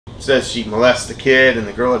says she molests the kid, and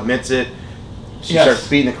the girl admits it. She Yes. starts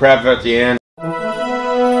beating the crap out at the end.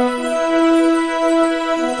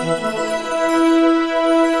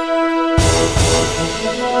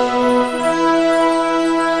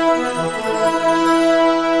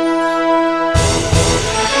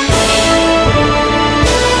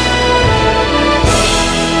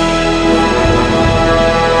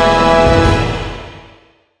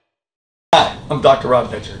 Hi, I'm Dr.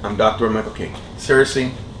 Rob Betcher. I'm Dr. Michael King.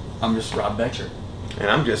 Seriously, I'm just Rob Betcher. And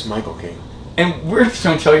I'm just Michael King. And we're just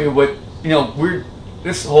going to tell you what,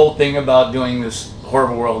 this whole thing about doing this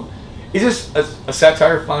horrible world is just a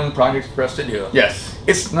satire fun project for us to do. Yes.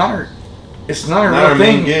 It's not our Not real our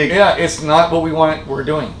main thing. gig. Yeah, it's not what we're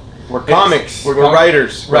doing. We're comics. We're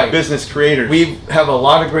writers. We're business creators. We have a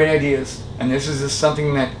lot of great ideas, and this is just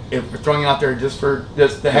something that if we're throwing out there just for the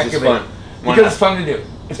heck of it. Because it's fun to do.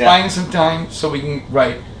 It's buying some time so we can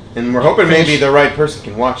write. And we're hoping maybe the right person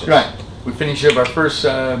can watch it. Right. We finished up our first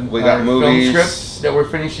we got movies, film script that we're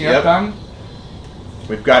finishing up on.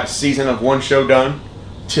 We've got a season of one show done.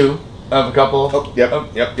 2 of a couple. Oh,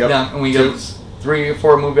 yep. Done. And we got 3 or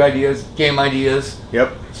 4 movie ideas, game ideas.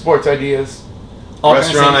 Yep. Sports ideas.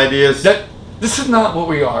 Restaurant ideas. This is not what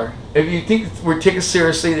we are. If you think we take us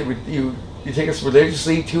seriously, that you take us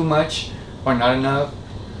religiously too much or not enough.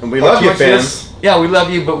 And we love you, fans. Yeah, we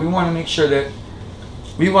love you, but we want to make sure that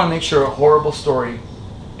a horrible story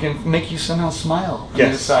can make you somehow smile on the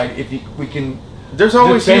other side. If we can, there's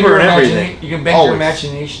always humor in everything. You can bend your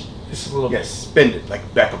imagination just a little bit. Yes, spend it like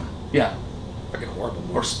Beckham. Yeah. Fucking horrible.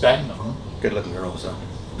 Or spend them. Good looking girls though.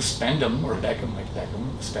 Spend them or Beckham like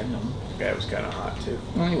Beckham. Spend them. The guy was kind of hot too.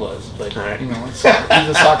 Well, he was, but right. he's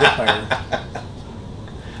a soccer player.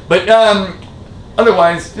 But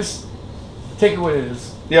otherwise, just take it what it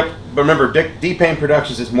is. Yep. But remember, D-Pain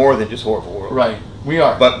Productions is more than just Horrible World. Right. We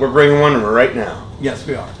are. But we're bringing one right now. Yes,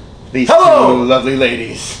 we are. These two lovely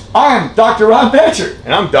ladies. I'm Dr. Rob Betcher.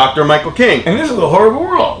 And I'm Dr. Michael King. And this is The Horrible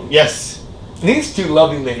World. Yes. And these 2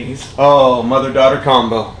 lovely ladies. Oh, mother-daughter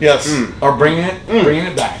combo. Yes. Are bringing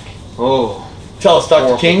it back. Oh. Tell us,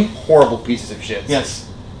 Dr. King. Horrible pieces of shit. Yes.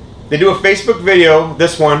 They do a Facebook video,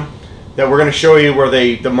 this one, that we're going to show you where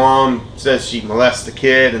the mom says she molests the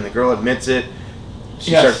kid and the girl admits it.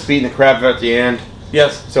 She starts beating the crap out at the end.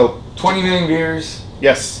 Yes. So 20 million viewers.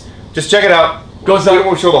 Yes. Just check it out. Goes We up.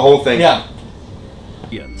 won't show the whole thing. Yeah.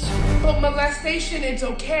 But molestation is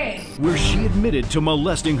okay. Where she admitted to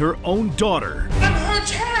molesting her own daughter. I'm her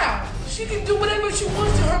child. She can do whatever she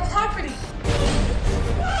wants to her property.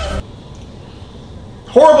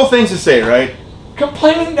 Horrible things to say, right?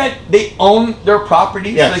 Complaining that they own their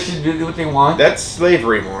property so they can do what they want. That's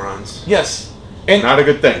slavery, morons. Yes. And not a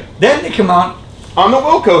good thing. Then they come out on the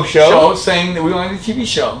Wilco show saying that we want a TV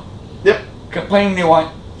show. Yep. Complaining they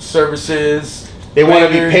want services. They want to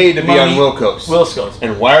be paid to be on Wilco's.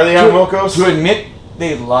 And why are they on Wilco's? To admit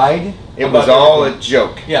they lied. It was all a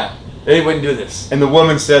joke. Yeah. They wouldn't do this. And the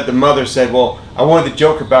woman said, the mother said, well, I wanted to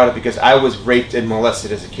joke about it because I was raped and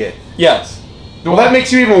molested as a kid. Yes. Well, that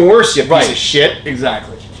makes you even worse, you piece of shit.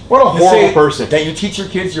 Exactly. What a horrible person. That you teach your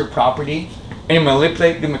kids your property and you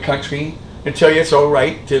manipulate them a country and tell you it's all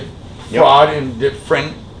right to fraud and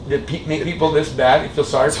make people this bad. You feel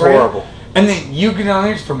sorry for horrible. And then you get on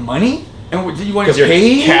there for money? And do you want to Because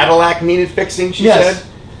pay? your Cadillac needed fixing, she said.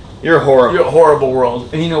 You're horrible. You're a horrible world.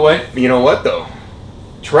 And you know what? You know what, though?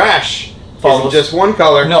 Trash isn't just one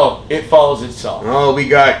color. No, it follows itself. Oh, we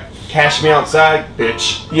got Cash Me Outside,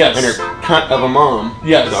 bitch. Yes. And her cunt of a mom.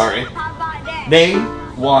 Yes. Sorry. They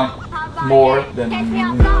want more than...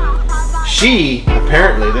 She,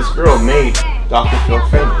 apparently, this girl made Dr. Phil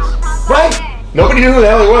famous. Right. Nobody knew who the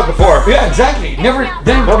hell he was before. Yeah, exactly. Never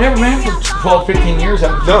ran for 12, 15 years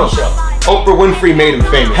on a TV show. Oprah Winfrey made him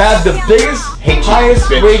famous. Had the biggest, highest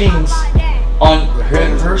ratings on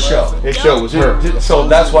her show. His show was her. So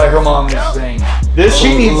that's why her mom is saying this.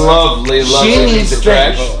 She needs lovely needs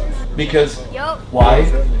trash. Because why?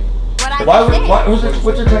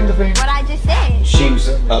 What's her claim to fame? What I just said. She was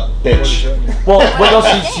a bitch. Well, what else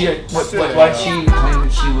did she? Why she claim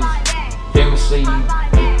that she was famously?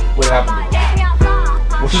 What happened to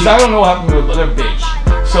her? Because I don't know what happened to the other bitch.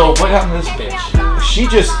 So what happened to this bitch?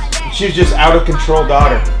 She was just out of control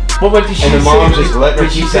daughter. Well, what did she say? And the mom just let her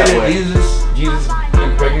Did she keep say that that way. Jesus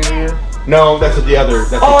impregnated her? No, that's the other.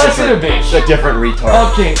 That's that's a bitch. A different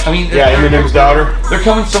retard. Okay, I mean. Yeah, Eminem's daughter. They're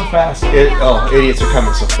coming so fast. Idiots are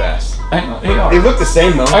coming so fast. I know, they are. They look the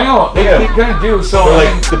same though. I know, they kind of do. So,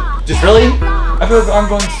 just really? I thought it was an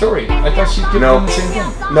ongoing story. I thought she kept doing the same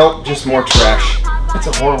thing. Nope, just more trash. It's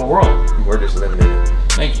a horrible world. We're just living in it.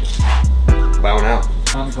 Thank you. Bowing out.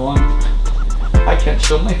 I'm going. I can't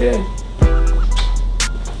show my head.